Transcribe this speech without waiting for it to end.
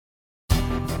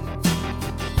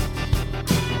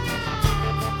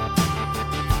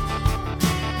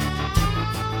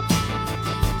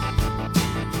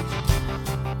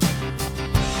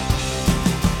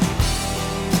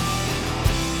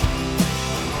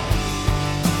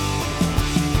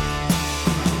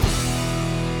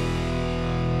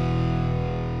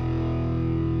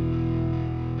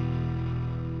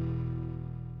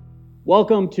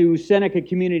Welcome to Seneca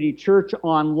Community Church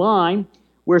Online.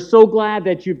 We're so glad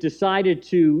that you've decided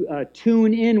to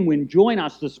tune in when join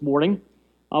us this morning.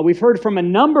 We've heard from a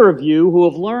number of you who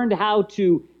have learned how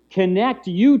to connect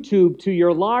YouTube to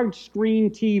your large screen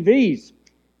TVs.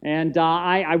 And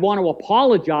I want to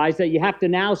apologize that you have to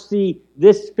now see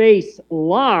this face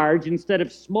large instead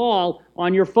of small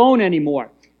on your phone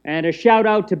anymore. And a shout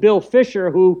out to Bill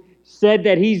Fisher, who said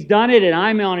that he's done it, and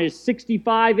I'm on his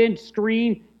 65-inch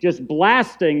screen just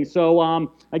blasting. So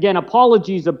again,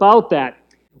 apologies about that.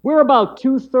 We're about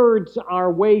 2/3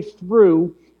 our way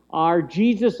through our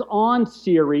Jesus On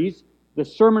series, the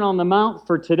Sermon on the Mount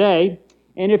for today.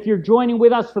 And if you're joining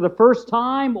with us for the first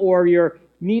time or you're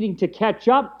needing to catch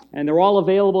up, and they're all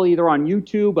available either on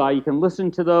YouTube, you can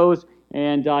listen to those,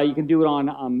 and you can do it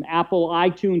on Apple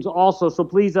iTunes also. So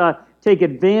please take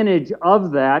advantage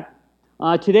of that.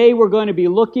 Today we're going to be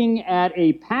looking at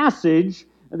a passage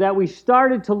that we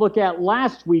started to look at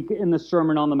last week in the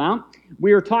Sermon on the Mount.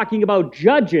 We were talking about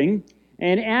judging,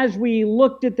 and as we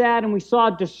looked at that and we saw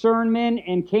discernment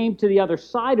and came to the other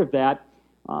side of that,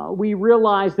 we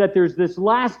realized that there's this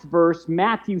last verse,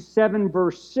 Matthew 7,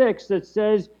 verse 6, that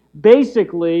says,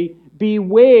 basically,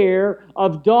 beware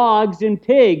of dogs and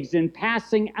pigs and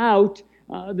passing out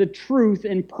the truth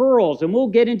and pearls. And we'll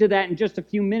get into that in just a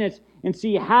few minutes and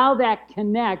see how that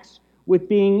connects with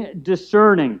being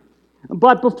discerning.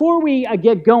 But before we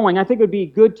get going, I think it would be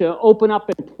good to open up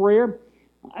in prayer.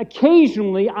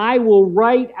 Occasionally, I will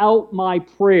write out my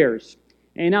prayers.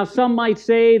 And now some might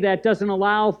say that doesn't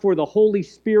allow for the Holy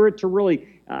Spirit to really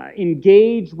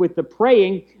engage with the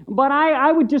praying, but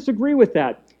I would disagree with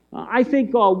that. I think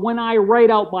when I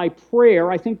write out my prayer,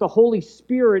 I think the Holy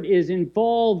Spirit is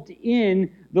involved in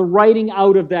the writing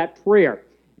out of that prayer.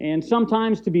 And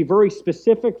sometimes, to be very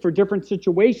specific for different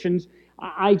situations,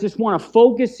 I just want to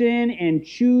focus in and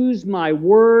choose my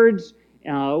words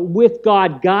with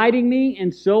God guiding me,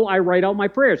 and so I write out my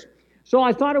prayers. So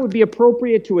I thought it would be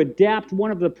appropriate to adapt one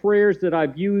of the prayers that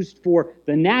I've used for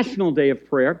the National Day of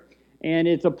Prayer, and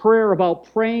it's a prayer about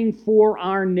praying for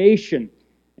our nation.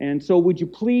 And so would you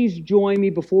please join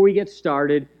me before we get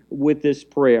started with this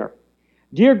prayer?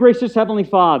 Dear gracious Heavenly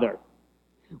Father,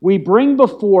 we bring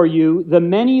before you the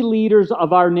many leaders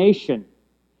of our nation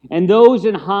and those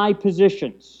in high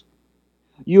positions.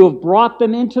 You have brought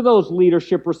them into those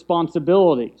leadership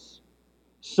responsibilities.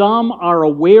 Some are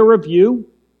aware of you,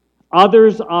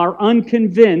 others are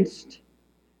unconvinced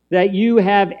that you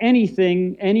have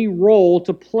any role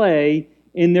to play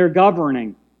in their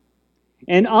governing.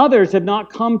 And others have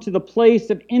not come to the place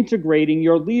of integrating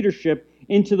your leadership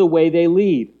into the way they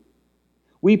lead.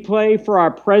 We pray for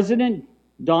our President,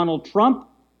 Donald Trump.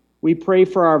 We pray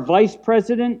for our Vice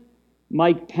President,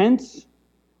 Mike Pence.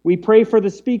 We pray for the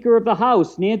Speaker of the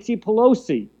House, Nancy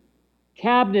Pelosi,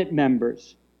 cabinet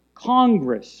members,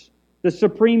 Congress, the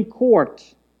Supreme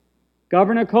Court,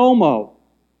 Governor Cuomo,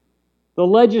 the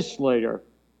legislature,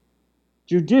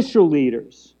 judicial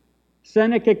leaders,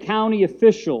 Seneca County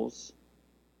officials,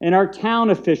 and our town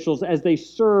officials as they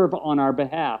serve on our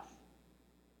behalf.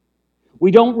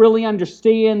 We don't really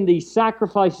understand the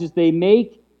sacrifices they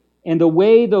make and the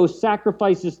way those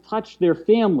sacrifices touch their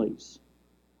families,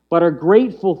 but are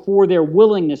grateful for their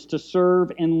willingness to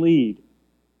serve and lead.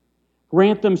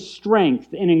 Grant them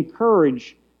strength and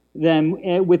encourage them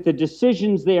with the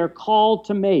decisions they are called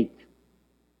to make.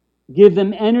 Give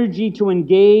them energy to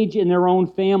engage in their own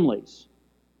families.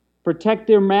 Protect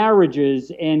their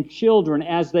marriages and children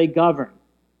as they govern.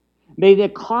 May the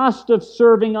cost of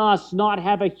serving us not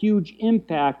have a huge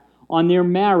impact on their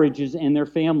marriages and their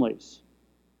families.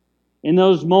 In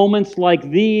those moments like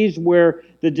these where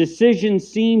the decisions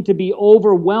seem to be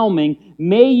overwhelming,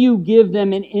 may you give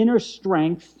them an inner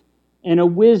strength and a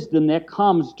wisdom that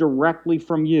comes directly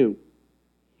from you.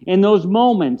 In those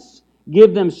moments,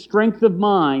 give them strength of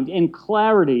mind and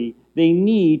clarity they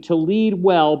need to lead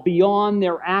well beyond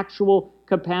their actual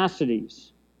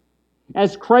capacities.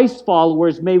 As Christ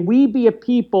followers, may we be a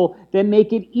people that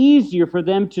make it easier for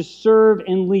them to serve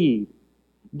and lead,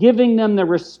 giving them the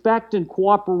respect and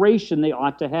cooperation they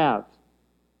ought to have.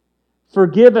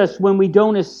 Forgive us when we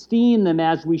don't esteem them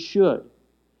as we should.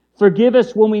 Forgive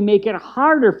us when we make it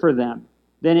harder for them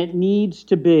than it needs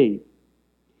to be.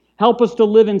 Help us to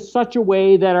live in such a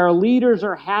way that our leaders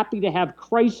are happy to have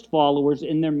Christ followers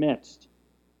in their midst.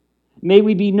 May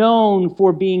we be known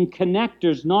for being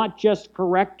connectors, not just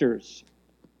correctors.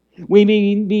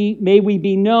 May we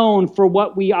be known for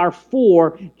what we are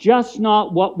for, just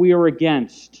not what we are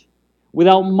against,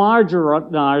 without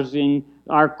marginalizing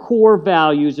our core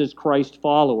values as Christ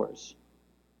followers.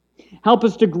 Help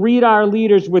us to greet our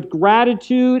leaders with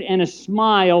gratitude and a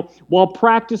smile while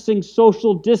practicing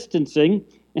social distancing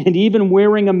and even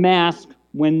wearing a mask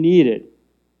when needed.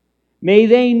 May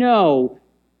they know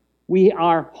we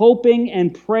are hoping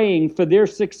and praying for their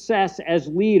success as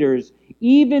leaders,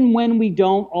 even when we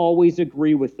don't always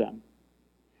agree with them.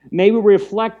 May we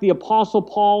reflect the Apostle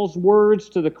Paul's words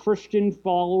to the Christian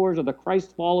followers or the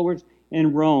Christ followers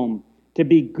in Rome to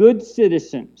be good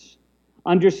citizens,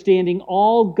 understanding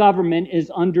all government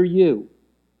is under you.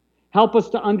 Help us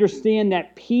to understand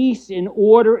that peace and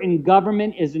order in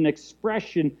government is an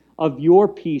expression of your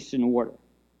peace and order.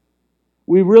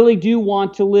 We really do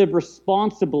want to live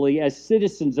responsibly as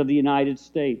citizens of the United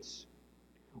States.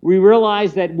 We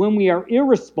realize that when we are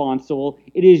irresponsible,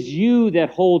 it is you that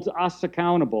holds us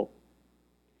accountable.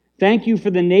 Thank you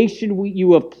for the nation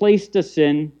you have placed us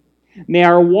in. May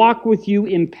our walk with you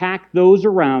impact those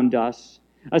around us,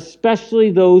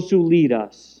 especially those who lead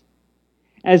us.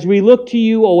 As we look to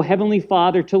you, O Heavenly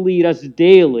Father, to lead us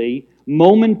daily,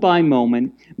 moment by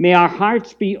moment, may our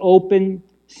hearts be open,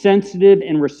 sensitive,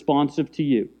 and responsive to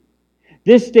you.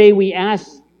 This day we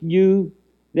ask you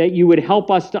that you would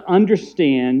help us to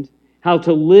understand how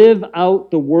to live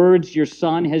out the words your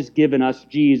Son has given us,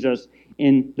 Jesus,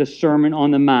 in the Sermon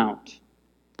on the Mount,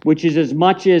 which is as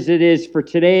much as it is for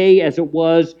today as it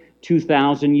was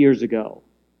 2,000 years ago.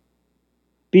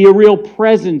 Be a real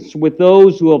presence with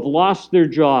those who have lost their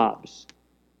jobs,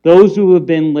 those who have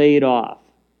been laid off,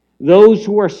 those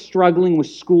who are struggling with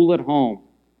school at home,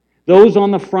 those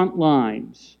on the front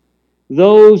lines,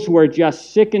 those who are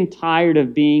just sick and tired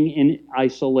of being in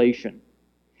isolation.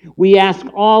 We ask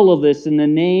all of this in the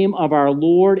name of our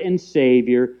Lord and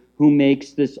Savior, who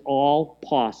makes this all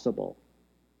possible.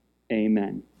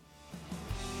 Amen.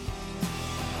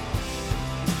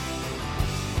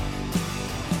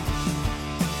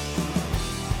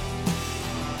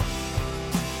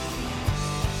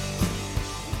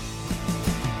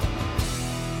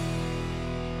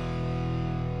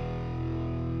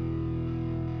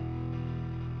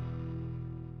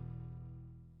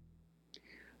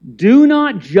 Do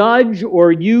not judge,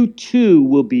 or you too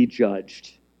will be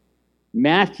judged.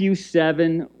 Matthew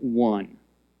 7:1.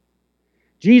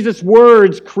 Jesus'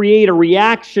 words create a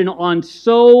reaction on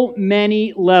so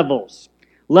many levels.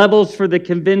 Levels for the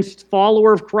convinced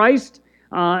follower of Christ,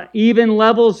 even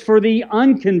levels for the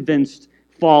unconvinced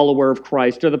follower of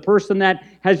Christ, or the person that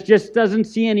doesn't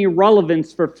see any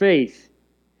relevance for faith.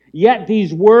 Yet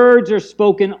these words are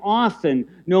spoken often,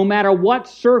 no matter what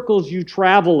circles you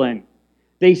travel in.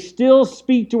 They still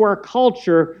speak to our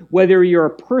culture, whether you're a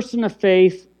person of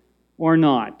faith or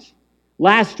not.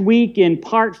 Last week in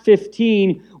part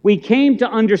 15, we came to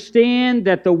understand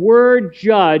that the word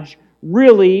judge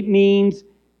really means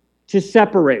to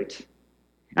separate.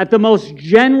 At the most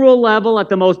general level, at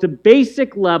the most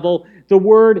basic level, the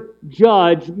word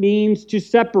judge means to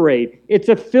separate. It's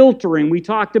a filtering. We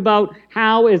talked about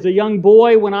how as a young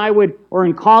boy or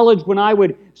in college when I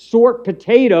would sort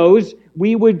potatoes,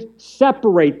 we would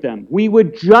separate them. We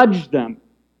would judge them.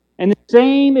 And the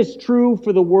same is true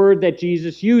for the word that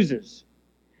Jesus uses.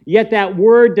 Yet that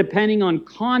word, depending on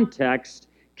context,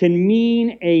 can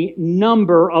mean a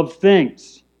number of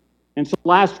things. And so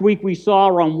last week we saw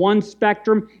on one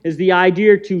spectrum is the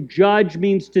idea to judge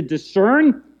means to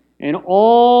discern, and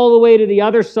all the way to the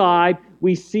other side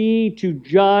we see to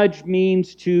judge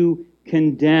means to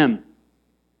condemn.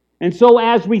 And so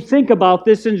as we think about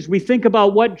this and as we think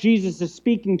about what Jesus is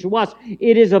speaking to us,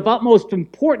 it is of utmost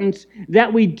importance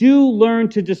that we do learn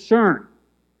to discern.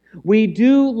 We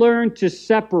do learn to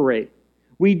separate.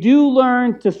 We do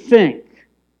learn to think.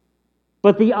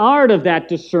 But the art of that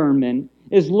discernment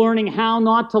is learning how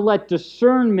not to let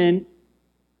discernment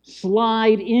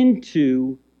slide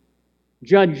into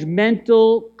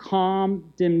judgmental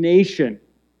condemnation.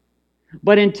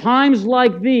 But in times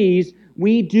like these,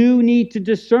 we do need to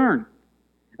discern,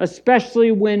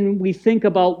 especially when we think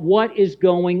about what is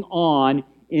going on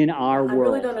in our world. I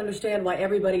really don't understand why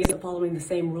everybody isn't following the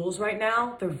same rules right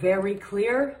now. They're very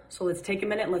clear, so let's take a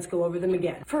minute and let's go over them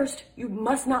again. First, you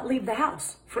must not leave the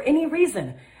house for any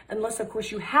reason, unless of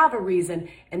course you have a reason,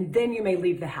 and then you may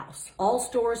leave the house. All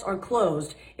stores are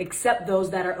closed except those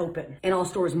that are open, and all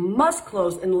stores must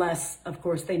close unless, of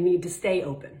course, they need to stay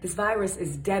open. This virus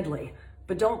is deadly,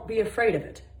 but don't be afraid of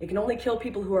it. It can only kill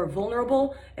people who are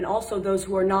vulnerable and also those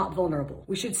who are not vulnerable.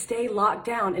 We should stay locked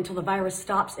down until the virus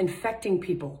stops infecting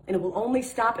people. And it will only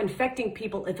stop infecting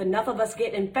people if enough of us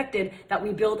get infected that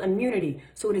we build immunity.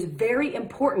 So it is very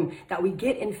important that we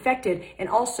get infected and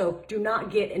also do not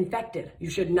get infected. You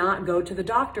should not go to the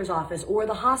doctor's office or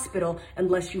the hospital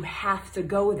unless you have to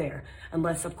go there.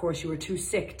 Unless, of course, you are too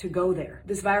sick to go there.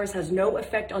 This virus has no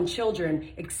effect on children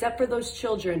except for those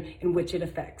children in which it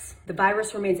affects. The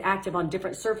virus remains active on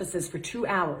different surfaces for 2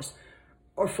 hours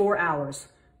or 4 hours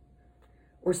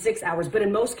or 6 hours, but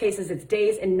in most cases it's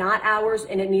days and not hours,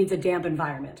 and it needs a damp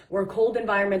environment or a cold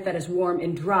environment that is warm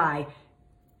and dry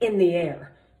in the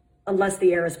air. Unless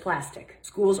the air is plastic.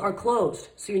 Schools are closed,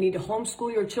 so you need to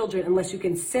homeschool your children unless you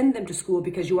can send them to school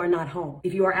because you are not home.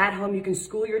 If you are at home, you can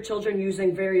school your children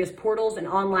using various portals and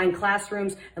online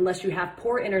classrooms unless you have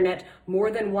poor internet, more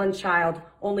than one child,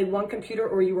 only one computer,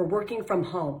 or you are working from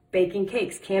home. Baking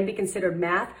cakes can be considered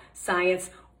math, science,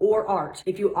 or art.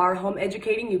 If you are home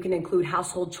educating, you can include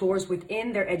household chores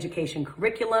within their education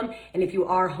curriculum. And if you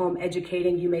are home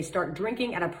educating, you may start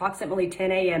drinking at approximately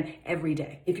 10 a.m. every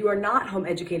day. If you are not home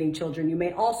educating children, you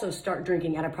may also start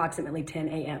drinking at approximately 10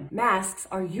 a.m. Masks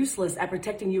are useless at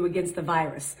protecting you against the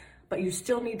virus, but you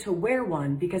still need to wear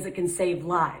one because it can save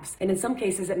lives. And in some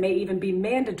cases, it may even be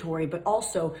mandatory, but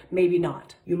also maybe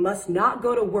not. You must not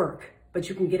go to work, but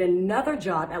you can get another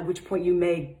job, at which point you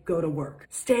may go to work.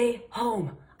 Stay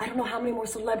home. I don't know how many more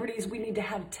celebrities we need to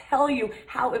have tell you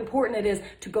how important it is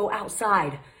to go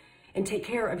outside and take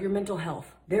care of your mental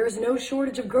health. There is no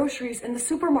shortage of groceries in the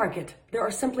supermarket. There are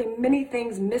simply many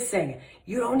things missing.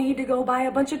 You don't need to go buy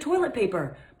a bunch of toilet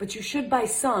paper, but you should buy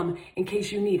some in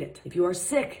case you need it. If you are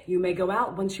sick, you may go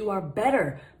out once you are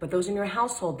better, but those in your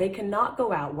household, they cannot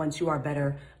go out once you are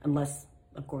better unless,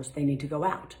 of course, they need to go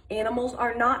out. Animals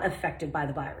are not affected by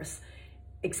the virus,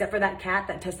 except for that cat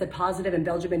that tested positive in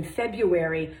Belgium in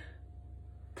February,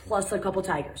 plus a couple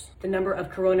tigers. The number of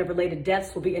corona-related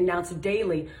deaths will be announced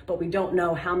daily, but we don't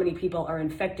know how many people are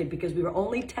infected because we were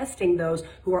only testing those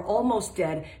who are almost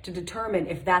dead to determine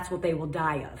if that's what they will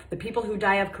die of. The people who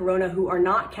die of corona who are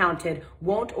not counted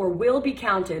won't or will be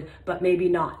counted, but maybe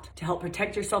not. To help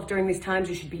protect yourself during these times,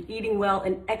 you should be eating well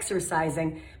and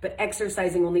exercising, but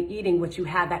exercising only eating what you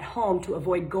have at home to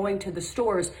avoid going to the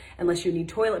stores unless you need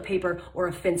toilet paper or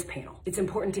a fence panel. It's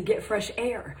important to get fresh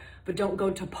air, but don't go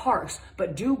to parks,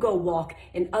 but do go walk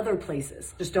in other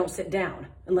places. Just don't sit down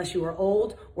unless you are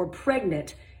old or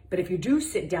pregnant. But if you do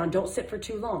sit down, don't sit for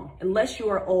too long. Unless you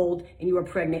are old and you are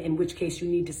pregnant, in which case you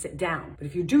need to sit down. But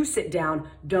if you do sit down,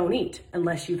 don't eat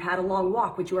unless you've had a long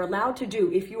walk, which you are allowed to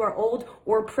do if you are old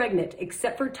or pregnant,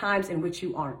 except for times in which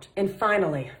you aren't. And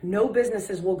finally, no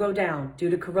businesses will go down due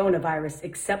to coronavirus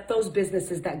except those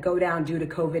businesses that go down due to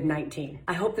COVID-19.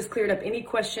 I hope this cleared up any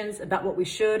questions about what we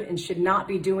should and should not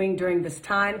be doing during this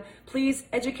time. Please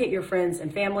educate your friends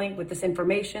and family with this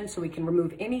information so we can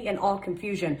remove any and all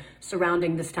confusion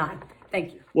surrounding this time.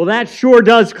 Thank you. Well, that sure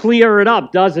does clear it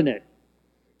up, doesn't it?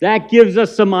 That gives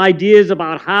us some ideas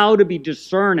about how to be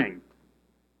discerning.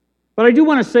 But I do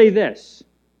want to say this.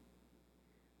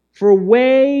 For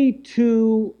way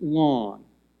too long,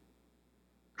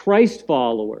 Christ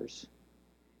followers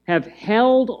have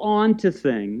held on to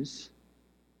things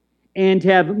and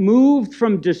have moved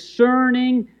from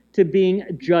discerning to being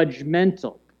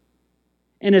judgmental.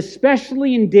 And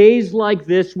especially in days like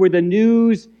this where the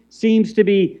news seems to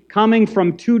be coming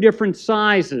from two different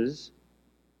sizes,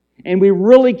 and we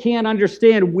really can't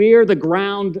understand where the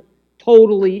ground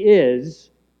totally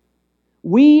is,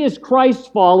 we as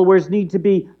Christ followers need to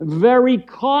be very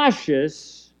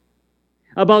cautious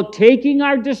about taking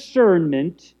our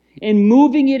discernment and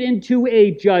moving it into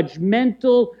a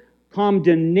judgmental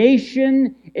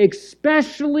condemnation,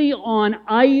 especially on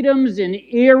items and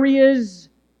areas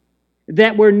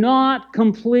that we're not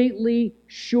completely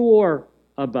sure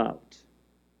about.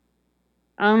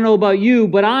 I don't know about you,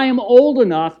 but I am old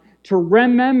enough to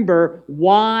remember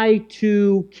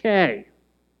Y2K.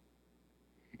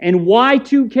 And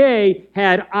Y2K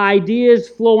had ideas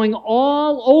flowing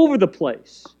all over the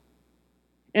place.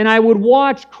 And I would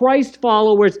watch Christ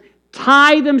followers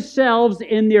tie themselves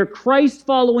in their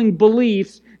Christ-following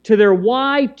beliefs to their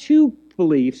Y2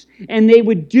 beliefs, and they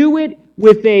would do it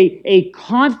with a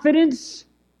confidence,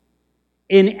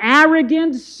 an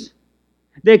arrogance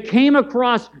that came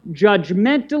across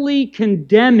judgmentally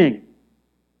condemning.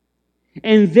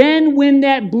 And then when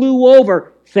that blew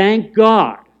over, thank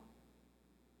God,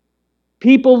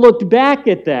 people looked back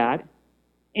at that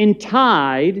and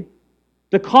tied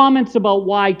the comments about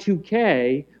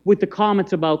Y2K with the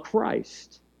comments about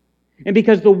Christ. And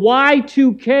because the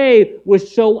Y2K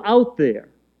was so out there,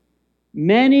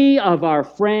 Many of our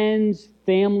friends,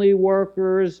 family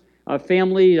workers,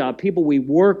 people we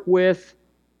work with,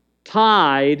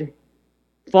 tied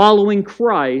following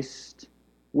Christ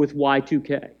with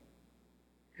Y2K.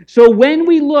 So when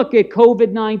we look at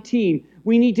COVID-19,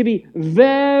 we need to be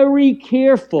very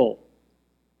careful.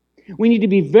 We need to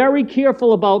be very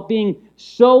careful about being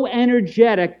so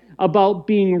energetic about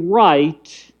being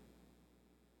right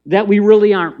that we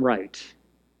really aren't right.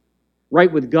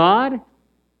 Right with God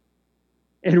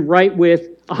and right with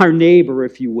our neighbor,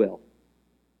 if you will.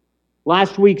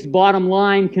 Last week's bottom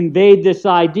line conveyed this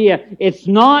idea. It's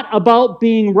not about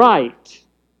being right.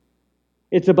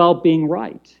 It's about being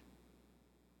right.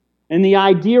 And the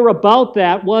idea about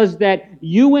that was that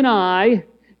you and I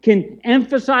can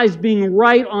emphasize being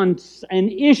right on an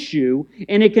issue,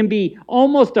 and it can be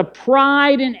almost a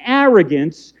pride and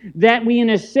arrogance that we,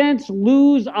 in a sense,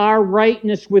 lose our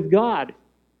rightness with God.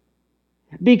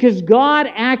 Because God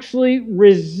actually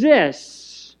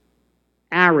resists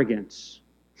arrogance.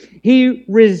 He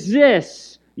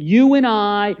resists you and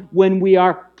I when we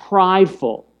are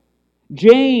prideful.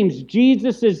 James,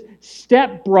 Jesus'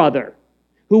 stepbrother,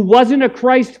 who wasn't a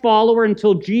Christ follower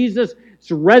until Jesus'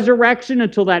 resurrection,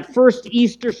 until that first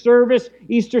Easter service,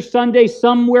 Easter Sunday,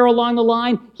 somewhere along the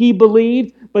line, he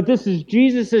believed. But this is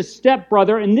Jesus'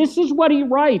 stepbrother, and this is what he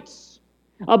writes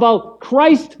about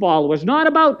Christ followers, not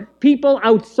about people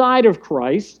outside of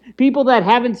Christ, people that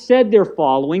haven't said they're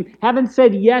following, haven't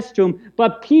said yes to him,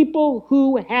 but people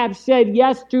who have said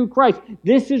yes to Christ.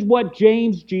 This is what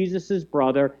James, Jesus'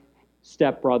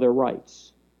 stepbrother,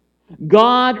 writes.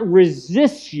 God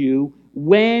resists you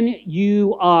when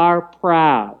you are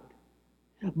proud,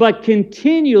 but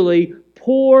continually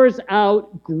pours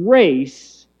out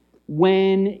grace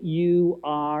when you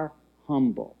are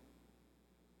humble.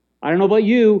 I don't know about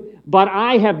you, but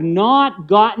I have not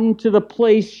gotten to the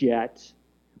place yet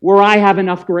where I have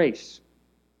enough grace.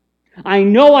 I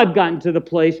know I've gotten to the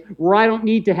place where I don't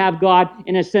need to have God,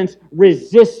 in a sense,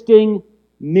 resisting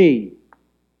me.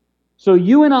 So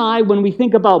you and I, when we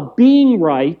think about being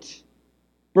right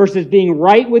versus being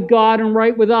right with God and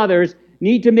right with others,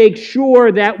 need to make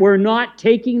sure that we're not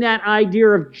taking that idea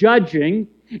of judging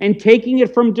and taking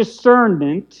it from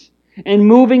discernment and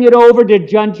moving it over to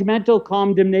judgmental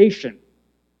condemnation.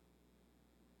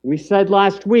 We said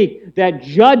last week that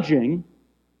judging,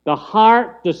 the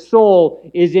heart, the soul,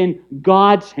 is in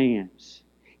God's hands.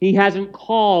 He hasn't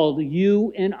called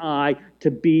you and I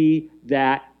to be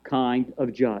that kind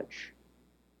of judge.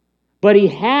 But He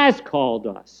has called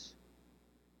us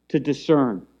to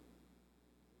discern.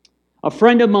 A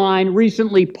friend of mine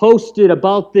recently posted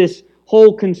about this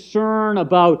whole concern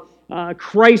about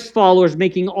Christ followers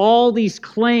making all these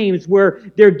claims where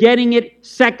they're getting it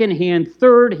secondhand,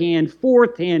 third hand,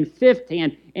 fourth hand, fifth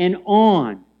hand, and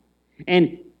on.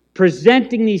 And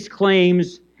presenting these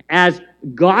claims as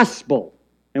gospel.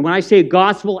 And when I say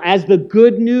gospel, as the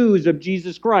good news of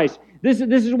Jesus Christ. This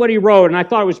is what he wrote, and I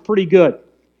thought it was pretty good.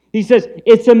 He says,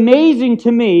 "It's amazing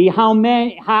to me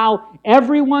how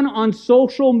everyone on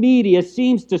social media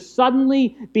seems to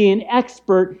suddenly be an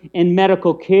expert in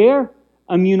medical care,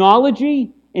 immunology,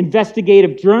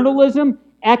 investigative journalism,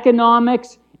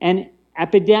 economics, and I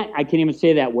can't even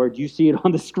say that word. You see it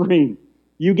on the screen.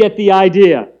 You get the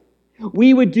idea.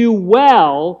 We would do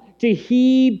well to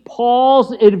heed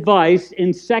Paul's advice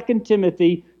in 2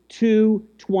 Timothy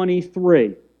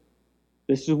 2:23.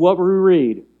 This is what we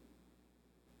read.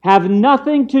 Have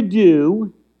nothing to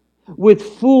do with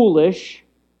foolish,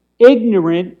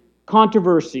 ignorant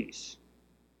controversies.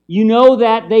 You know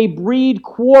that they breed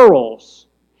quarrels,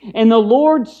 and the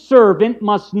Lord's servant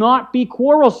must not be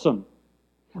quarrelsome,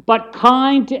 but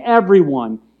kind to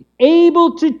everyone,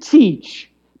 able to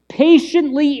teach,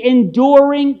 patiently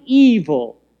enduring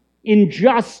evil,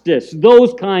 injustice,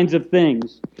 those kinds of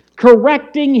things,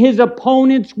 correcting his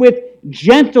opponents with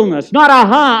gentleness. Not,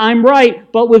 aha, I'm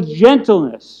right, but with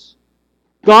gentleness.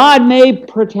 God may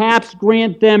perhaps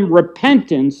grant them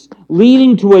repentance,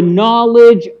 leading to a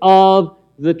knowledge of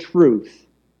the truth."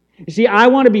 You see, I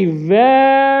want to be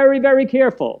very, very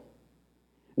careful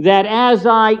that as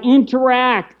I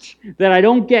interact, that I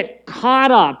don't get caught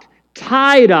up,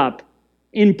 tied up,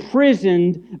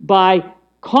 imprisoned by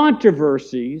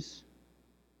controversies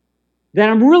that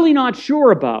I'm really not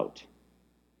sure about,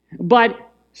 but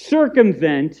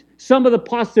circumvent some of the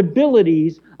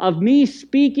possibilities of me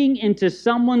speaking into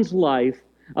someone's life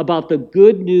about the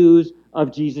good news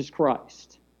of Jesus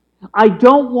Christ. I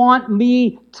don't want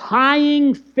me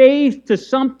tying faith to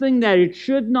something that it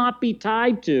should not be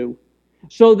tied to,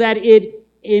 so that it,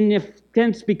 in a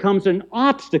sense, becomes an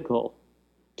obstacle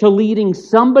to leading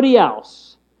somebody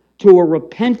else to a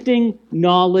repenting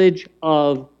knowledge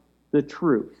of the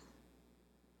truth.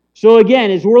 So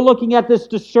again, as we're looking at this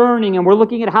discerning and we're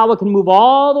looking at how it can move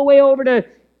all the way over to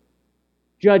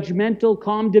judgmental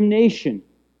condemnation,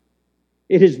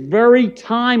 it is very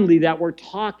timely that we're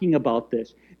talking about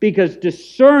this because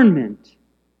discernment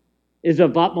is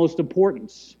of utmost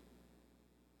importance.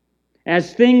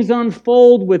 As things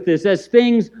unfold with this, as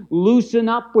things loosen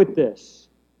up with this,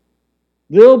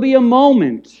 there'll be a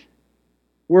moment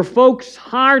where folks'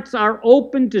 hearts are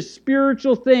open to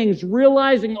spiritual things,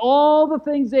 realizing all the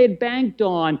things they had banked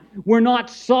on were not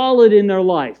solid in their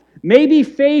life. Maybe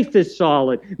faith is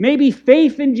solid. Maybe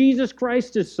faith in Jesus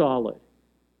Christ is solid.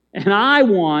 And I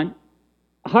want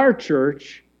our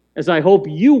church, as I hope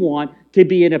you want, to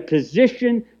be in a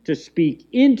position to speak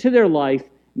into their life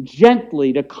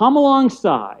gently, to come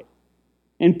alongside,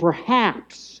 and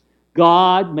perhaps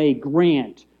God may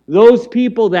grant those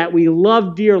people that we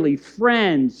love dearly,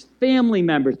 friends, family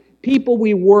members, people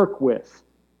we work with,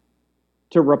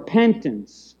 to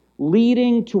repentance,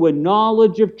 leading to a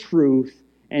knowledge of truth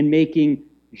and making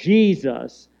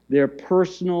Jesus their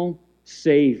personal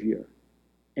Savior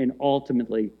and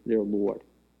ultimately their Lord.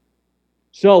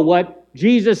 So what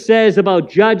Jesus says about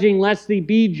judging lest they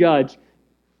be judged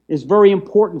is very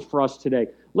important for us today.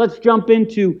 Let's jump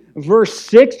into verse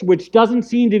 6, which doesn't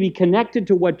seem to be connected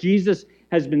to what Jesus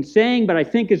has been saying, but I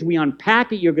think as we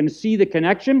unpack it, you're going to see the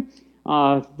connection.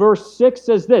 Verse 6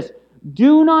 says this,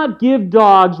 "Do not give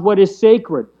dogs what is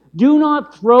sacred. Do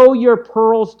not throw your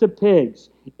pearls to pigs.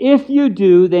 If you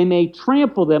do, they may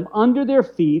trample them under their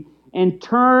feet and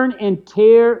turn and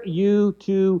tear you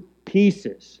to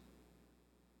pieces."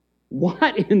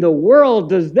 What in the world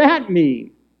does that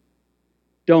mean?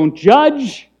 Don't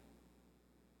judge,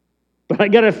 but I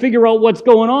got to figure out what's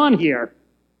going on here.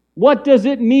 What does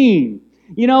it mean?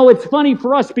 You know, it's funny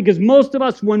for us because most of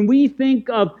us, when we think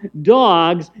of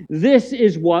dogs, this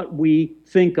is what we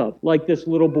think of, like this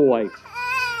little boy.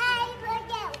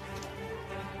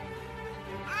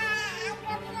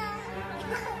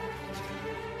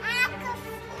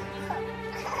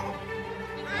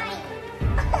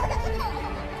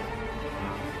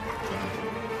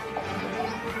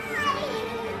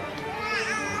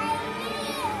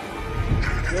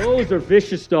 Those are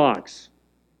vicious dogs.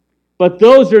 But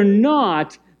those are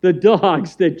not the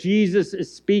dogs that Jesus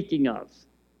is speaking of.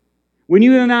 When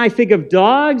you and I think of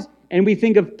dogs and we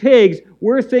think of pigs,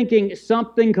 we're thinking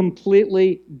something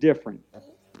completely different.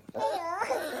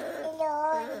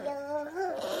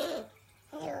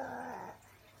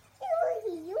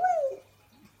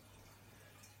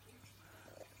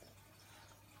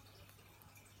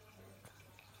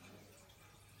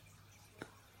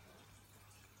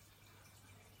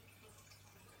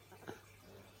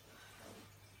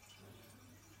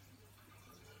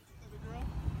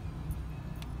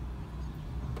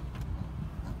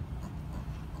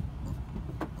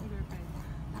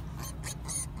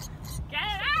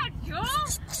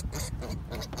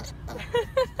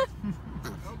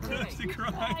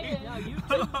 Crying. No, you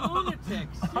two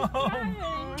lunatics. Oh,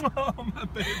 my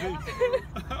baby. Wait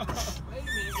a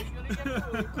minute, we're gonna get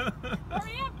food.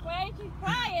 Hurry up, Quay, she's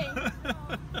crying.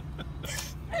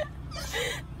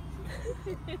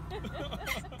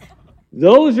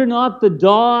 Those are not the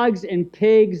dogs and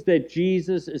pigs that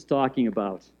Jesus is talking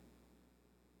about.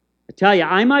 I tell you,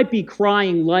 I might be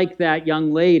crying like that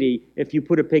young lady if you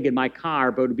put a pig in my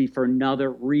car, but it would be for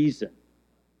another reason.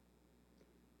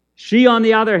 She, on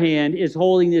the other hand, is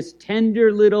holding this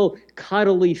tender little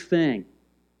cuddly thing.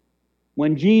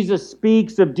 When Jesus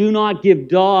speaks of do not give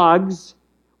dogs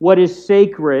what is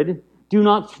sacred, do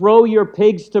not throw your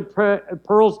pearls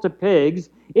to pigs.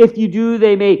 If you do,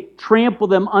 they may trample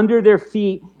them under their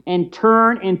feet and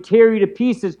turn and tear you to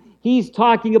pieces. He's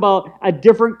talking about a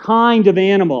different kind of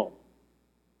animal.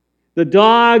 The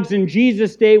dogs in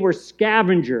Jesus' day were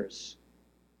scavengers.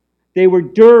 They were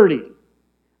dirty.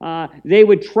 They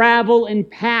would travel in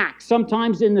packs,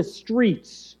 sometimes in the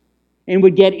streets, and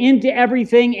would get into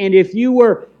everything. And if you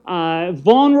were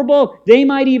vulnerable, they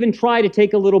might even try to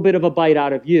take a little bit of a bite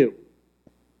out of you.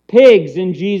 Pigs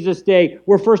in Jesus' day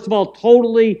were, first of all,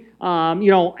 totally,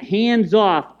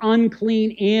 hands-off,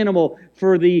 unclean animal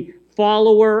for the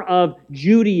follower of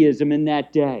Judaism in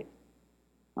that day.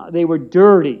 They were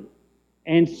dirty.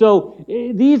 And so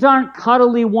these aren't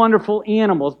cuddly, wonderful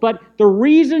animals. But the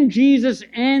reason Jesus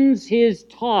ends his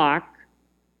talk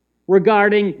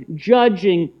regarding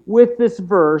judging with this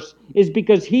verse is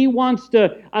because he wants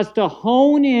us to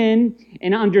hone in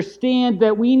and understand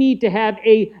that we need to have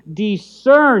a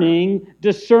discerning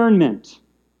discernment.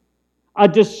 A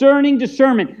discerning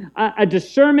discernment, a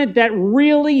discernment that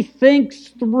really thinks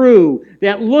through,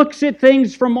 that looks at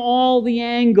things from all the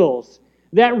angles,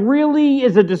 that really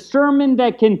is a discernment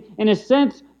that can, in a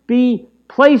sense, be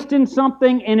placed in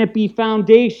something and it be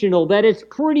foundational, that it's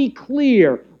pretty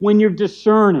clear when you're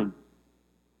discerning.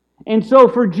 And so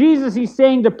for Jesus, he's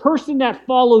saying the person that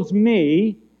follows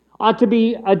me ought to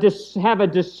be have a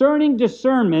discerning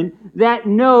discernment that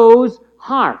knows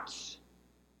hearts.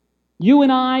 You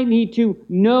and I need to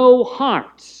know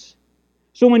hearts.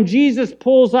 So when Jesus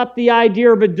pulls up the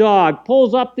idea of a dog,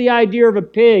 pulls up the idea of a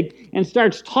pig, and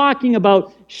starts talking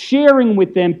about sharing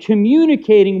with them,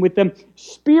 communicating with them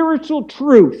spiritual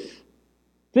truth,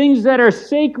 things that are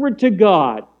sacred to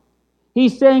God,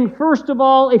 he's saying, first of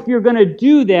all, if you're going to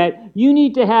do that, you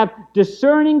need to have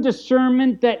discerning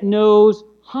discernment that knows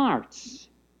hearts.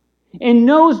 And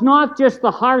knows not just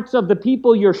the hearts of the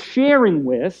people you're sharing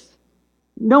with,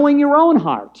 knowing your own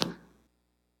heart.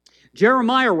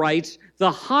 Jeremiah writes,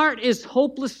 "The heart is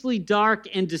hopelessly dark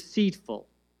and deceitful,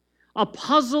 a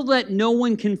puzzle that no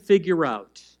one can figure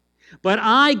out. But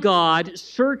I, God,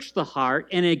 search the heart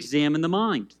and examine the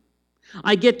mind.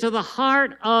 I get to the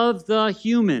heart of the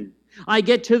human. I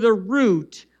get to the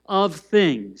root of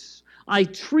things. I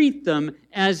treat them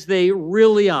as they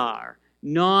really are,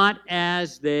 not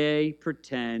as they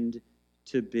pretend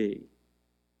to be."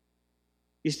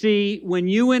 You see, when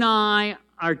you and I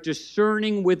are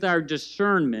discerning with our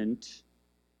discernment,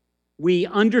 we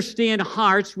understand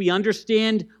hearts, we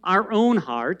understand our own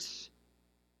hearts,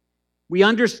 we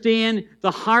understand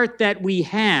the heart that we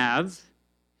have,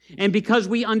 and because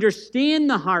we understand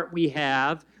the heart we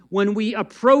have, when we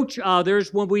approach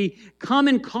others, when we come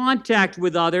in contact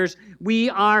with others,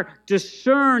 we are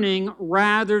discerning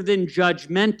rather than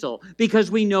judgmental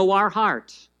because we know our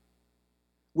heart.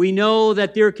 We know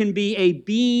that there can be a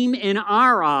beam in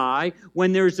our eye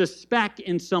when there's a speck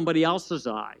in somebody else's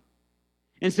eye.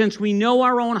 And since we know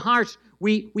our own hearts,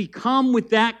 we come with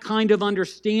that kind of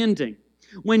understanding.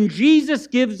 When Jesus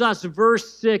gives us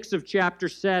verse 6 of chapter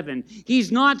 7,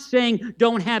 he's not saying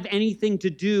don't have anything to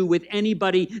do with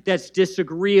anybody that's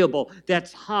disagreeable,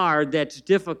 that's hard, that's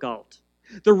difficult.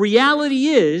 The reality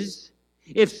is,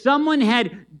 if someone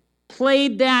had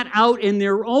played that out in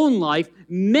their own life,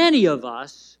 many of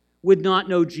us would not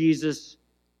know Jesus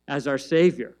as our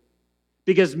Savior.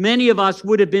 Because many of us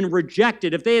would have been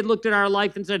rejected if they had looked at our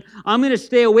life and said, I'm going to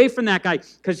stay away from that guy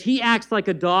because he acts like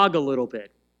a dog a little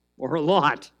bit or a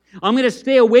lot. I'm going to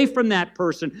stay away from that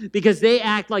person because they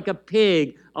act like a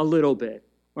pig a little bit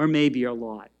or maybe a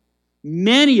lot.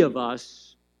 Many of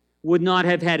us would not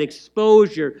have had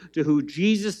exposure to who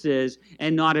Jesus is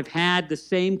and not have had the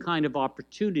same kind of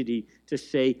opportunity to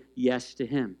say yes to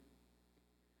him.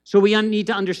 So we need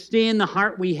to understand the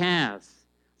heart we have.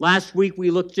 Last week we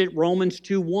looked at Romans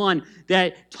 2:1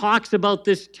 that talks about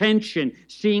this tension,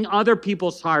 seeing other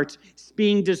people's hearts,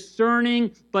 being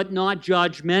discerning but not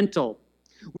judgmental.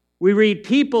 We read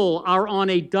people are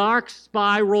on a dark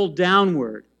spiral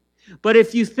downward. But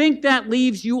if you think that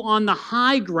leaves you on the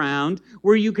high ground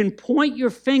where you can point your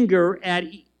finger at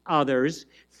others,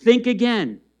 think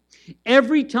again.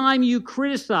 Every time you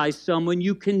criticize someone,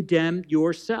 you condemn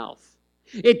yourself.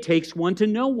 It takes one to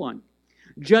know one.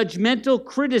 Judgmental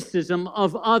criticism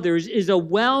of others is a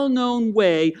well-known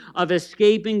way of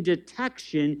escaping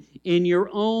detection in your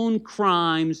own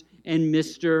crimes and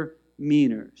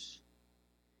misdemeanors.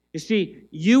 You see,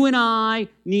 you and I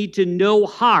need to know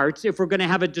hearts if we're going to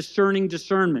have a discerning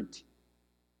discernment.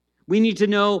 We need to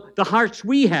know the hearts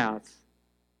we have.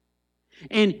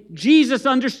 And Jesus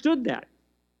understood that.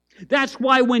 That's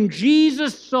why when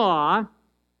Jesus saw,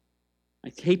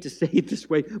 I hate to say it this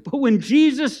way, but when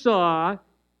Jesus saw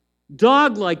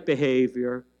dog-like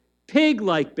behavior,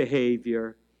 pig-like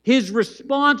behavior, his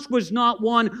response was not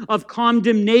one of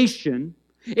condemnation,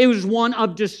 it was one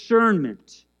of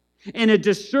discernment. And a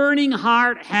discerning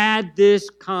heart had this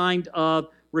kind of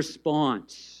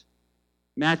response.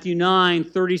 Matthew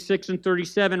 9:36 and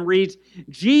 37 reads,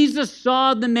 Jesus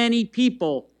saw the many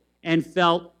people and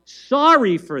felt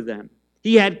sorry for them.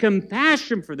 He had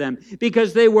compassion for them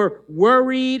because they were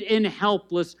worried and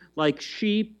helpless like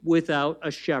sheep without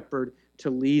a shepherd to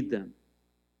lead them.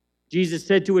 Jesus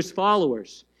said to his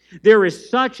followers, there is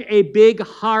such a big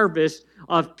harvest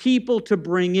of people to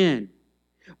bring in,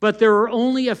 but there are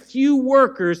only a few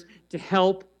workers to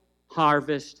help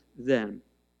harvest them.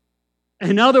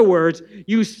 In other words,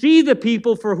 you see the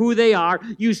people for who they are.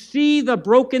 You see the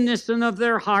brokenness of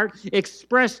their heart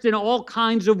expressed in all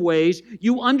kinds of ways.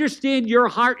 You understand your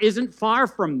heart isn't far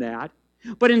from that.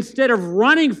 But instead of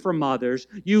running from others,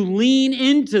 you lean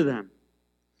into them.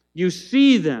 You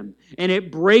see them, and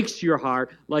it breaks your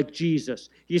heart like Jesus.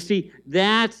 You see,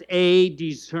 that's a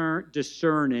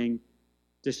discerning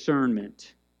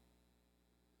discernment.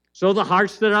 So the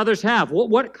hearts that others have,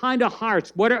 what kind of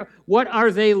hearts? What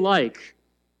are they like?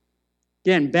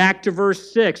 Again, back to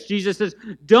verse 6, Jesus says,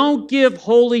 don't give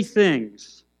holy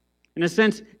things. In a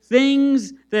sense,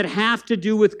 things that have to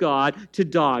do with God to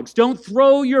dogs. Don't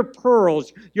throw your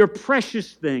pearls, your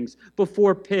precious things,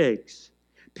 before pigs.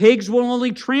 Pigs will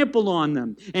only trample on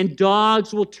them, and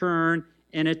dogs will turn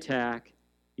and attack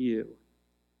you.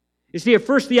 You see, at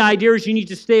first the idea is you need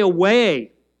to stay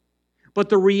away. But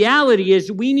the reality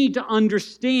is we need to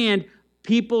understand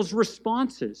people's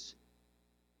responses.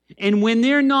 And when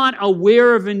they're not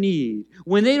aware of a need,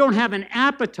 when they don't have an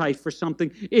appetite for something,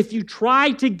 if you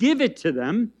try to give it to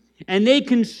them and they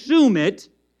consume it,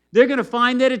 they're going to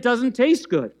find that it doesn't taste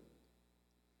good.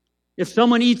 If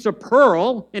someone eats a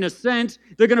pearl, in a sense,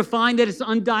 they're going to find that it's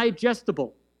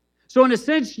undigestible. So in a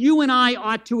sense, you and I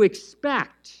ought to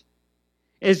expect,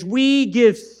 as we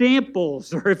give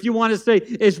samples, or if you want to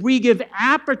say, as we give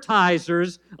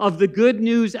appetizers of the good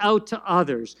news out to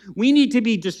others, we need to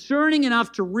be discerning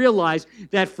enough to realize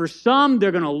that for some,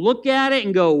 they're going to look at it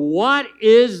and go, what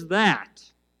is that?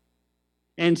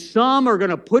 And some are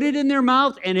going to put it in their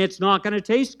mouth and it's not going to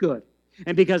taste good.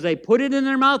 And because they put it in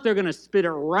their mouth, they're going to spit it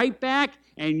right back,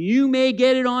 and you may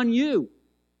get it on you.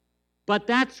 But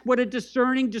that's what a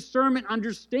discerning discernment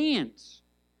understands.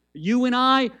 You and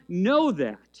I know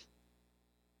that.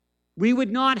 We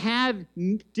would not have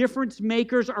difference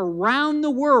makers around the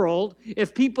world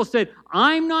if people said,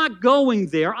 I'm not going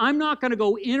there. I'm not going to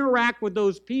go interact with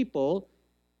those people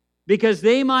because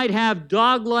they might have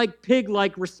dog-like,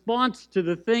 pig-like response to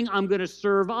the thing I'm going to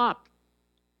serve up.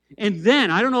 And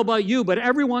then, I don't know about you, but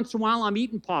every once in a while I'm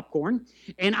eating popcorn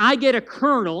and I get a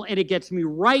kernel and it gets me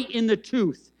right in the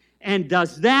tooth. And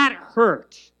does that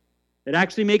hurt? It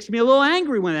actually makes me a little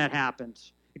angry when that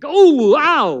happens. I go, oh,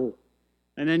 ow.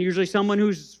 And then usually someone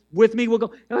who's with me will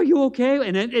go, are you okay?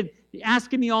 And then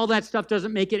asking me all that stuff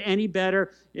doesn't make it any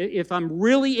better. If I'm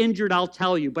really injured, I'll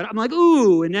tell you. But I'm like,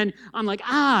 ooh. And then I'm like,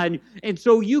 ah. And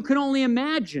so you can only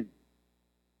imagine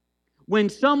when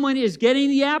someone is getting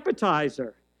the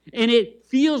appetizer and it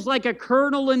feels like a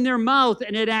kernel in their mouth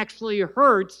and it actually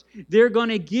hurts, they're going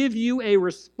to give you a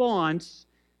response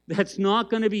that's not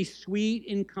going to be sweet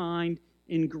and kind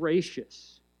and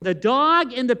gracious. The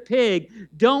dog and the pig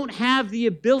don't have the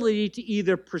ability to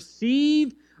either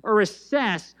perceive or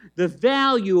assess the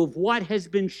value of what has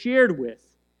been shared with.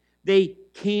 They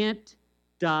can't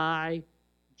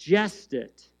digest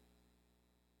it.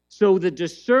 So the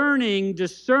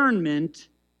discernment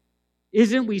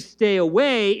isn't we stay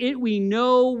away, we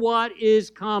know what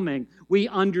is coming. We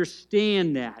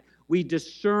understand that. We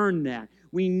discern that.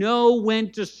 We know when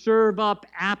to serve up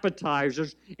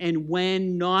appetizers and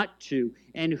when not to,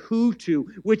 and who to,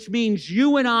 which means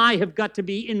you and I have got to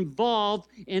be involved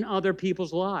in other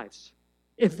people's lives.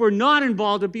 If we're not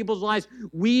involved in people's lives,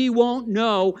 we won't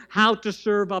know how to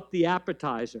serve up the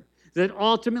appetizer that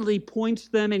ultimately points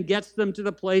them and gets them to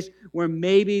the place where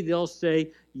maybe they'll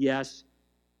say yes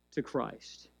to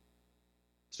Christ.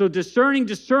 So discerning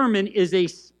discernment is a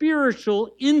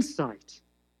spiritual insight.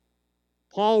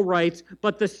 Paul writes,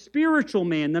 but the spiritual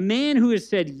man, the man who has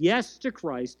said yes to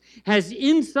Christ, has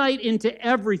insight into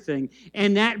everything,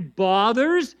 and that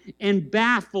bothers and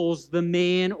baffles the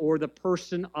man or the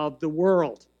person of the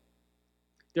world.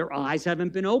 Their eyes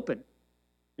haven't been opened.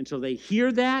 And so they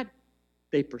hear that,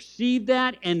 they perceive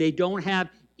that, and they don't have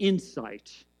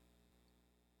insight.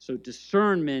 So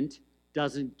discernment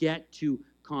doesn't get to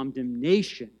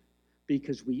condemnation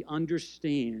because we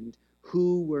understand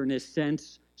who we're, in a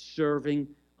sense, serving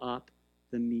up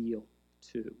the meal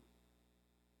to.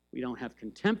 We don't have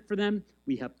contempt for them.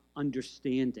 We have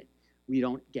understanding. We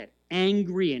don't get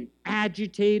angry and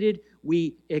agitated.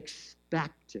 We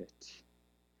expect it.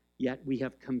 Yet we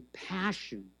have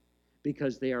compassion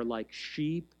because they are like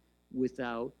sheep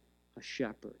without a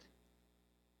shepherd.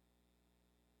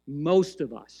 Most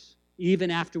of us,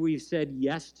 even after we've said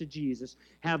yes to Jesus,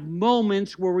 have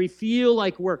moments where we feel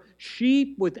like we're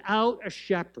sheep without a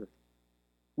shepherd.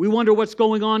 We wonder what's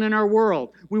going on in our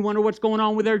world. We wonder what's going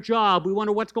on with our job. We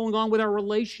wonder what's going on with our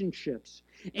relationships.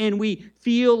 And we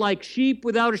feel like sheep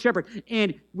without a shepherd.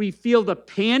 And we feel the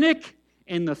panic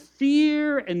and the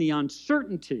fear and the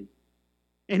uncertainty.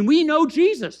 And we know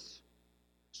Jesus.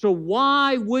 So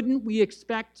why wouldn't we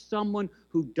expect someone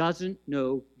who doesn't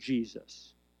know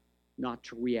Jesus not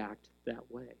to react that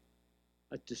way?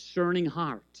 A discerning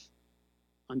heart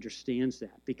understands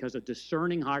that because a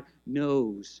discerning heart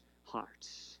knows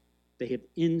hearts. They have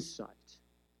insight.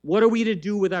 What are we to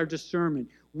do with our discernment?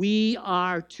 we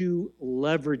are to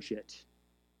leverage it.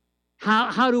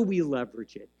 How do we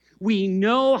leverage it? We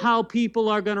know how people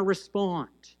are going to respond.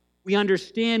 We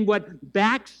understand what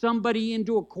backs somebody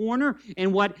into a corner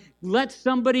and what lets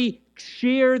somebody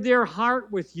share their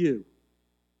heart with you.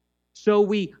 So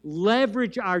we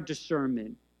leverage our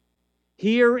discernment.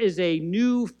 Here is a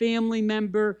new family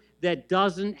member that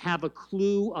doesn't have a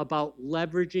clue about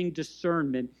leveraging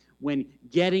discernment when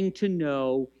getting to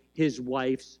know his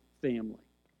wife's family.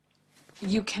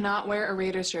 You cannot wear a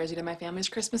Raiders jersey to my family's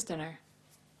Christmas dinner.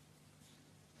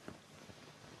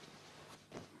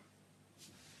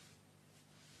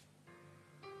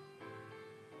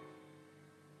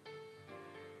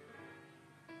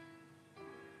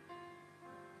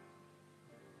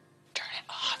 Turn it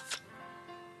off.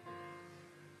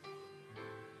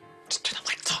 Just turn the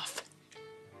lights off.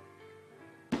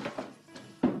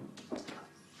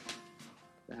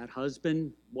 That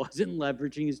husband wasn't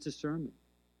leveraging his discernment.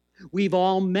 We've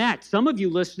all met. Some of you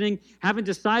listening haven't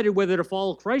decided whether to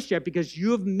follow Christ yet because you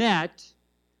have met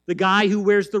the guy who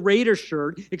wears the Raiders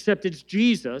shirt, except it's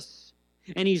Jesus,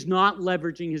 and he's not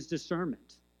leveraging his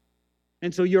discernment.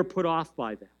 And so you're put off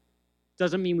by that.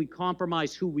 Doesn't mean we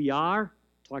compromise who we are.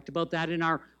 Talked about that in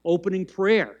our opening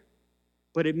prayer.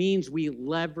 But it means we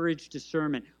leverage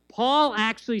discernment. Paul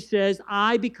actually says,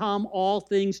 I become all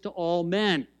things to all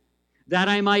men, that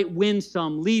I might win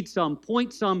some, lead some,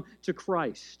 point some to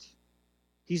Christ.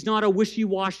 He's not a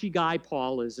wishy-washy guy.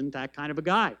 Paul isn't that kind of a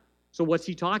guy. So what's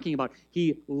he talking about?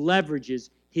 He leverages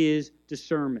his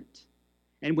discernment.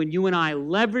 And when you and I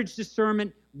leverage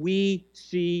discernment, we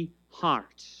see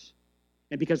hearts.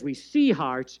 And because we see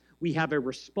hearts, we have a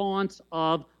response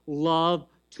of love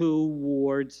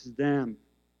towards them.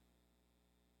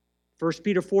 1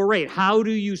 Peter 4:8, how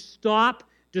do you stop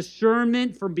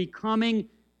discernment from becoming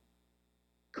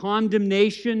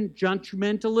condemnation,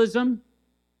 judgmentalism?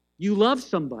 You love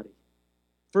somebody.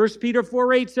 1 Peter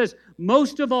 4:8 says,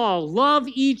 most of all, love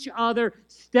each other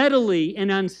steadily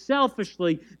and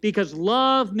unselfishly, because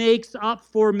love makes up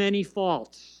for many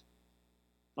faults.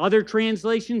 Other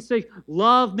translations say,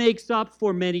 love makes up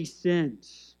for many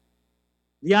sins.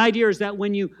 The idea is that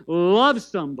when you love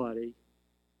somebody,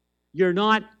 you're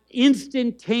not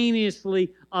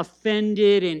instantaneously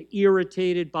offended and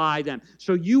irritated by them.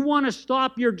 So you want to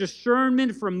stop your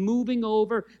discernment from moving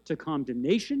over to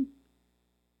condemnation,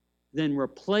 then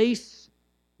replace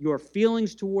your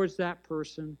feelings towards that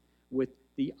person with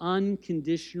the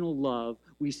unconditional love.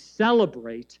 We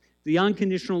celebrate the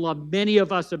unconditional love many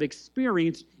of us have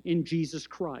experienced in Jesus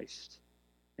Christ.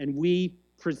 And we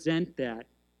present that,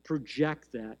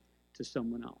 project that to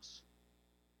someone else.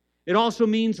 It also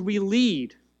means we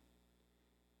lead.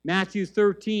 Matthew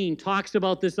 13 talks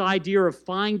about this idea of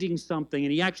finding something,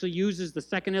 and he actually uses the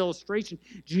second illustration.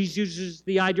 Jesus uses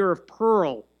the idea of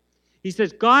pearl. He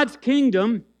says, God's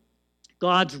kingdom,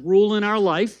 God's rule in our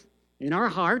life, in our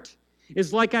heart,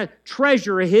 is like a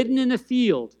treasure hidden in a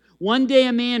field. One day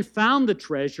a man found the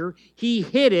treasure, he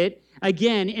hid it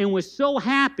again, and was so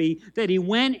happy that he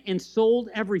went and sold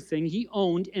everything he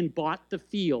owned and bought the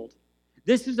field.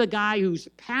 This is a guy who's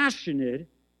passionate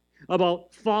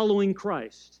about following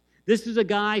Christ. This is a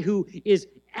guy who is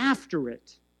after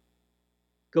it.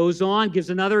 Goes on, gives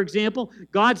another example.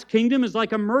 God's kingdom is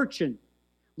like a merchant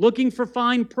looking for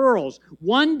fine pearls.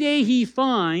 One day he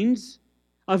finds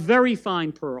a very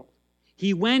fine pearl.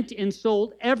 He went and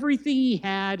sold everything he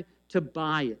had to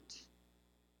buy it.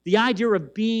 The idea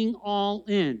of being all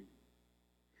in.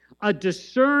 A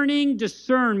discerning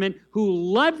discernment who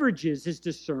leverages his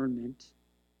discernment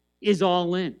is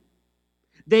all in.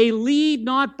 They lead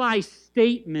not by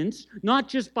statements, not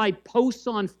just by posts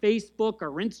on Facebook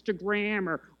or Instagram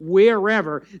or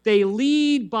wherever. They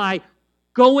lead by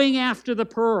going after the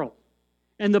pearl.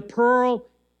 And the pearl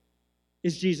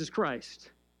is Jesus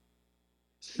Christ.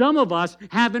 Some of us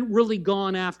haven't really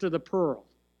gone after the pearl.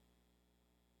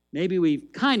 Maybe we've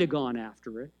kind of gone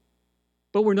after it,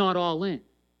 but we're not all in.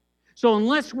 So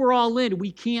unless we're all in,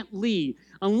 we can't lead.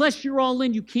 Unless you're all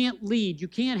in, you can't lead. You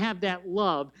can't have that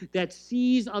love that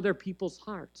sees other people's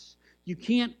hearts. You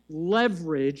can't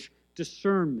leverage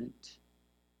discernment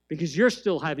because you're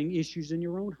still having issues in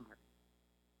your own heart.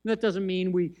 That doesn't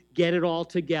mean we get it all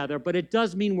together, but it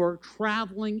does mean we're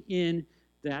traveling in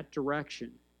that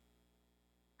direction.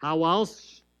 How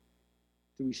else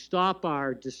do we stop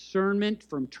our discernment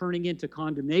from turning into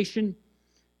condemnation?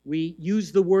 We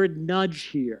use the word nudge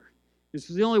here. This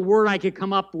is the only word I could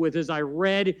come up with as I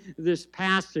read this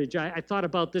passage. I thought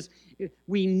about this.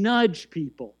 We nudge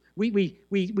people. We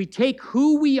take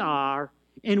who we are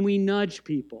and we nudge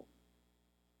people.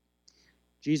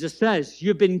 Jesus says,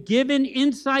 you've been given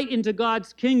insight into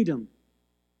God's kingdom.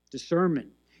 Discernment.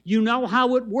 You know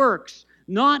how it works.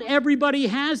 Not everybody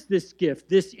has this gift,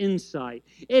 this insight.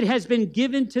 It has been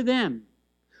given to them.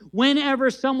 Whenever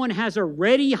someone has a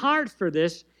ready heart for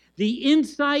this, the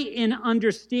insight and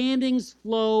understandings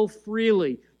flow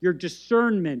freely. Your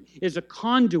discernment is a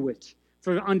conduit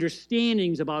for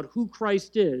understandings about who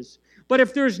Christ is. But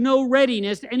if there's no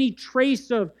readiness, any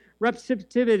trace of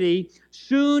receptivity,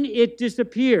 soon it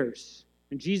disappears.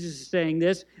 And Jesus is saying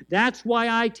this. That's why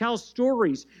I tell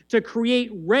stories, to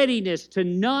create readiness, to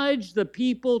nudge the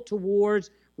people towards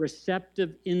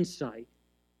receptive insight.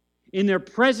 In their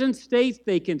present state,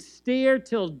 they can stare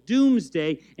till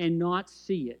doomsday and not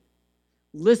see it.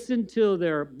 Listen till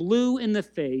they're blue in the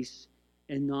face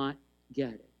and not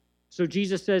get it. So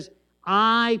Jesus says,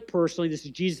 I personally, this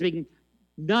is Jesus speaking,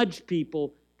 nudge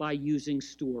people by using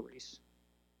stories.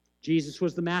 Jesus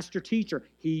was the master teacher.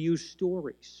 He used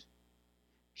stories.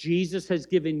 Jesus has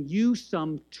given you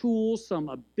some tools, some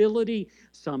ability,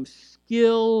 some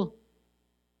skill,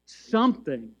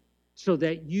 something, so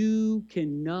that you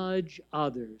can nudge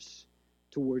others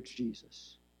towards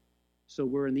Jesus. So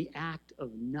we're in the act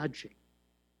of nudging.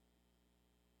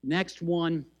 Next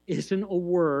one isn't a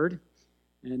word,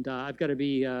 and I've got to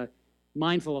be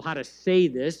mindful of how to say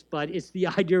this, but it's the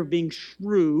idea of being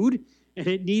shrewd, and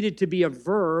it needed to be a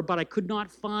verb, but I could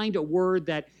not find a word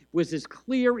that was as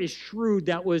clear as shrewd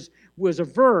that was a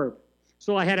verb.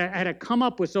 So I had to come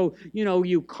up with, so,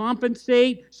 you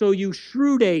compensate, so you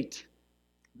shrewdate.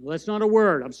 Well, that's not a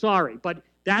word, I'm sorry, but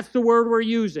that's the word we're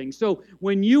using. So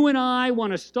when you and I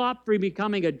want to stop from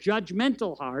becoming a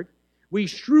judgmental heart, we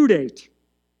shrewdate.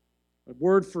 A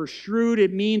word for shrewd,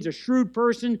 it means a shrewd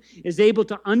person is able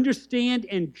to understand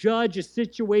and judge a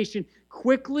situation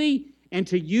quickly and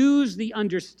to use the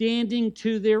understanding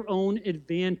to their own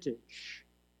advantage.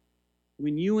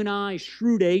 When you and I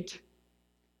shrewdate,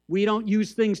 we don't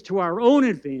use things to our own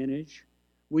advantage.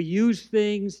 We use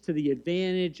things to the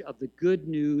advantage of the good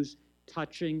news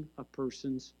touching a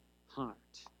person's heart.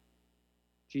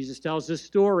 Jesus tells this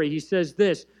story. He says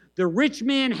this, the rich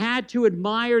man had to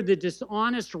admire the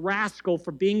dishonest rascal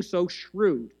for being so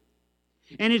shrewd.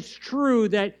 And it's true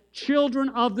that children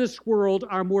of this world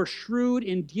are more shrewd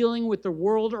in dealing with the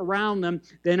world around them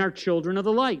than are children of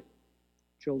the light,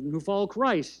 children who follow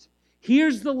Christ.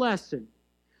 Here's the lesson.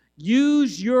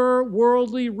 Use your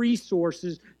worldly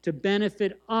resources to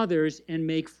benefit others and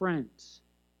make friends.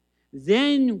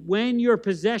 Then, when your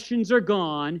possessions are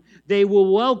gone, they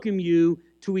will welcome you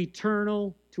to an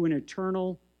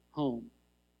eternal home.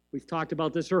 We've talked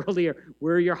about this earlier.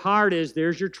 Where your heart is,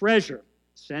 there's your treasure.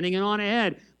 Sending it on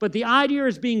ahead. But the idea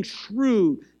is being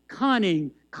shrewd,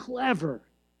 cunning, clever.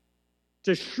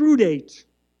 To shrewdate.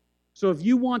 So if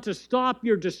you want to stop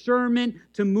your discernment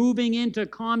to moving into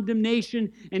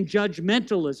condemnation and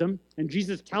judgmentalism, and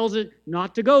Jesus tells it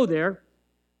not to go there,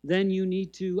 then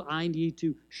I need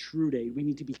to shrewdate. We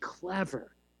need to be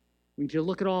clever. We need to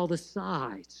look at all the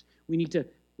sides. We need to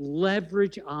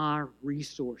leverage our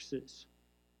resources.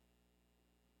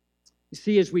 You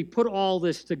see, as we put all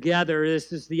this together,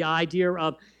 this is the idea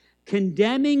of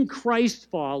condemning Christ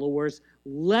followers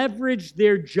leverage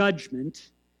their judgment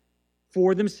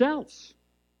for themselves.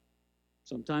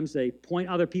 Sometimes they point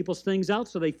other people's things out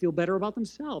so they feel better about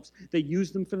themselves. They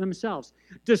use them for themselves.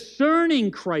 Discerning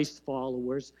Christ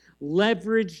followers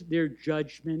leverage their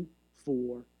judgment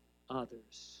for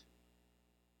others.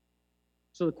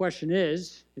 So the question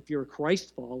is, if you're a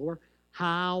Christ follower,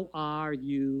 how are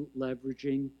you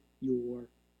leveraging your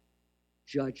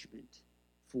judgment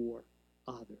for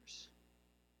others?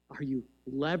 Are you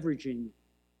leveraging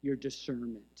your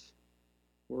discernment?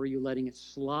 Or are you letting it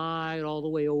slide all the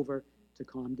way over to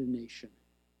condemnation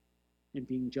and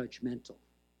being judgmental?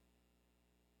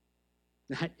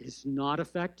 That is not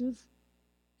effective,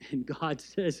 and God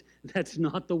says that's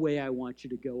not the way I want you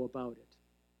to go about it.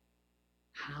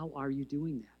 How are you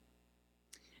doing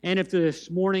that? And if this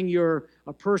morning you're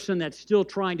a person that's still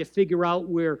trying to figure out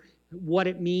what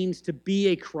it means to be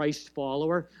a Christ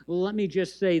follower, let me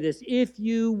just say this. If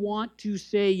you want to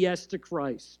say yes to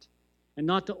Christ, and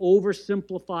not to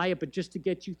oversimplify it, but just to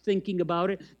get you thinking about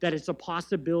it, that it's a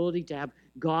possibility to have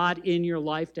God in your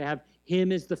life, to have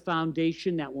Him as the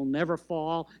foundation that will never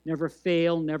fall, never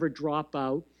fail, never drop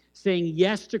out. Saying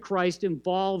yes to Christ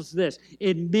involves this,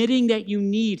 admitting that you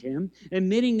need Him,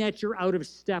 admitting that you're out of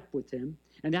step with Him,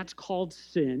 and that's called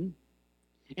sin,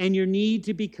 and your need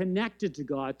to be connected to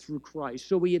God through Christ.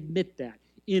 So we admit that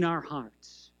in our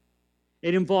hearts.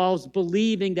 It involves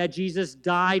believing that Jesus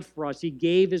died for us. He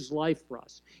gave His life for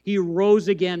us. He rose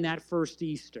again that first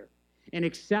Easter, and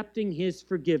accepting His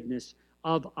forgiveness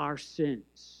of our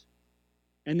sins.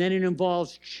 And then it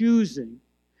involves choosing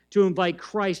to invite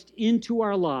Christ into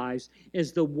our lives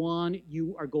as the one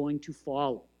you are going to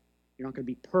follow. You're not going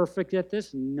to be perfect at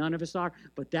this, none of us are,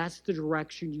 but that's the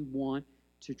direction you want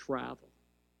to travel.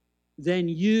 Then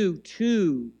you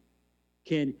too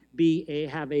can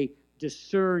have a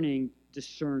discerning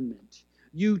discernment.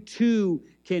 You too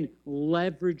can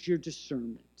leverage your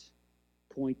discernment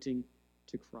pointing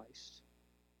to Christ.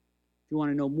 If you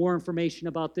want to know more information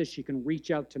about this, you can reach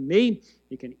out to me.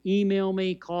 You can email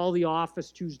me, call the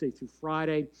office Tuesday through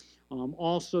Friday.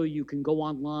 Also, you can go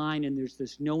online, and there's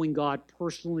this Knowing God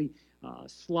Personally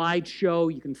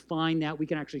slideshow. You can find that. We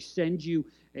can actually send you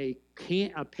a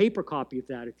paper copy of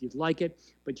that if you'd like it,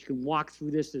 but you can walk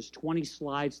through this. There's 20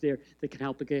 slides there that can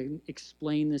help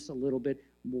explain this a little bit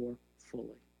more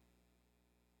fully.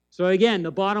 So again,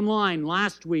 the bottom line,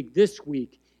 last week, this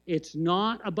week, it's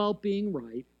not about being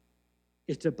right.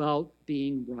 It's about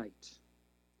being right.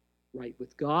 Right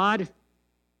with God,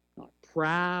 not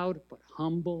proud, but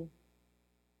humble,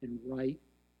 and right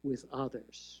with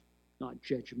others. Not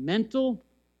judgmental,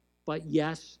 but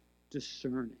yes,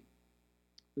 discerning.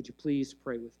 Would you please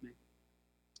pray with me?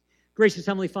 Gracious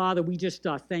Heavenly Father, we just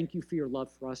thank you for your love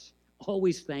for us.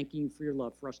 Always thanking you for your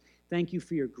love for us. Thank you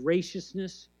for your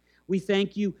graciousness. We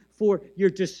thank you for your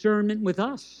discernment with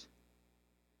us.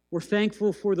 We're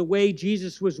thankful for the way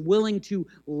Jesus was willing to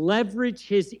leverage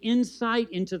his insight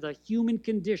into the human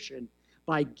condition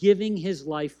by giving his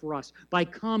life for us, by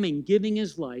coming, giving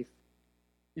his life,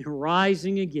 and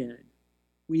rising again.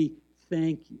 We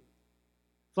thank you.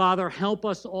 Father, help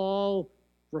us all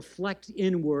reflect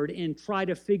inward and try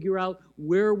to figure out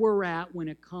where we're at when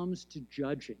it comes to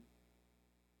judging.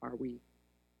 Are we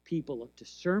people of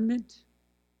discernment,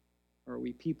 or are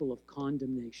we people of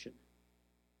condemnation?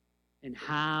 And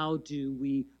how do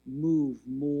we move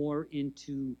more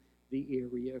into the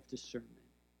area of discernment?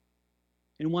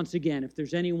 And once again, if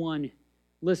there's anyone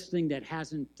listening that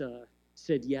hasn't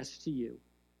said yes to you,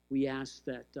 we ask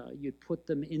that you'd put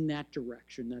them in that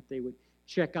direction, that they would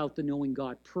check out the Knowing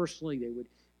God personally, they would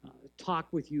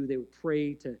talk with you, they would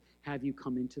pray to have you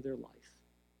come into their life.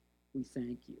 We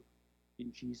thank you.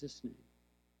 In Jesus' name,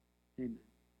 amen.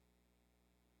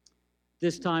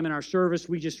 This time in our service,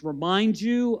 we just remind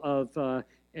you of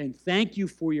and thank you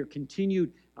for your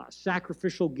continued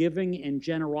sacrificial giving and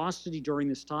generosity during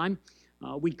this time.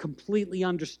 We completely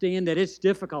understand that it's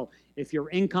difficult. If your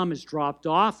income has dropped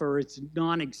off or it's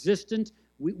non-existent,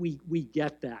 we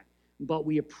get that. But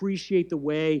we appreciate the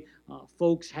way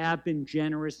folks have been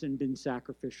generous and been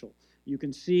sacrificial. You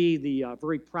can see the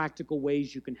very practical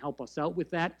ways you can help us out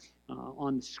with that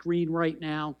on the screen right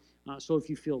now. So if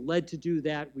you feel led to do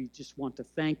that, we just want to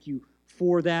thank you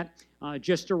for that.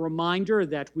 Just a reminder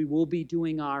that we will be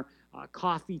doing our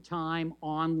coffee time,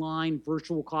 online,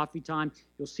 virtual coffee time.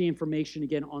 You'll see information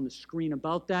again on the screen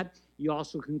about that. You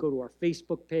also can go to our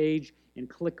Facebook page and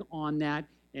click on that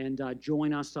and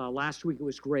join us. Last week it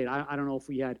was great. I don't know if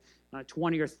we had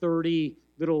 20 or 30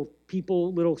 little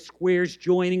people, little squares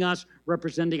joining us,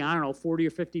 representing, 40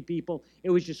 or 50 people. It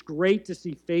was just great to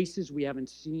see faces we haven't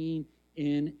seen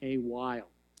in a while.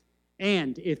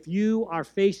 And if you are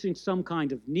facing some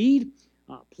kind of need,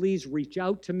 please reach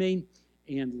out to me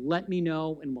and let me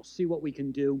know, and we'll see what we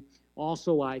can do.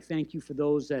 Also, I thank you for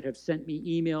those that have sent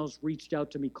me emails, reached out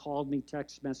to me, called me,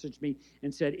 text messaged me,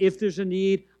 and said, if there's a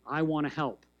need, I want to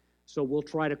help. So we'll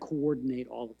try to coordinate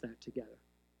all of that together.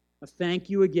 Thank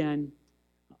you again.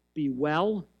 Be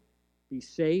well, be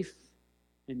safe,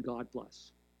 and God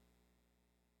bless.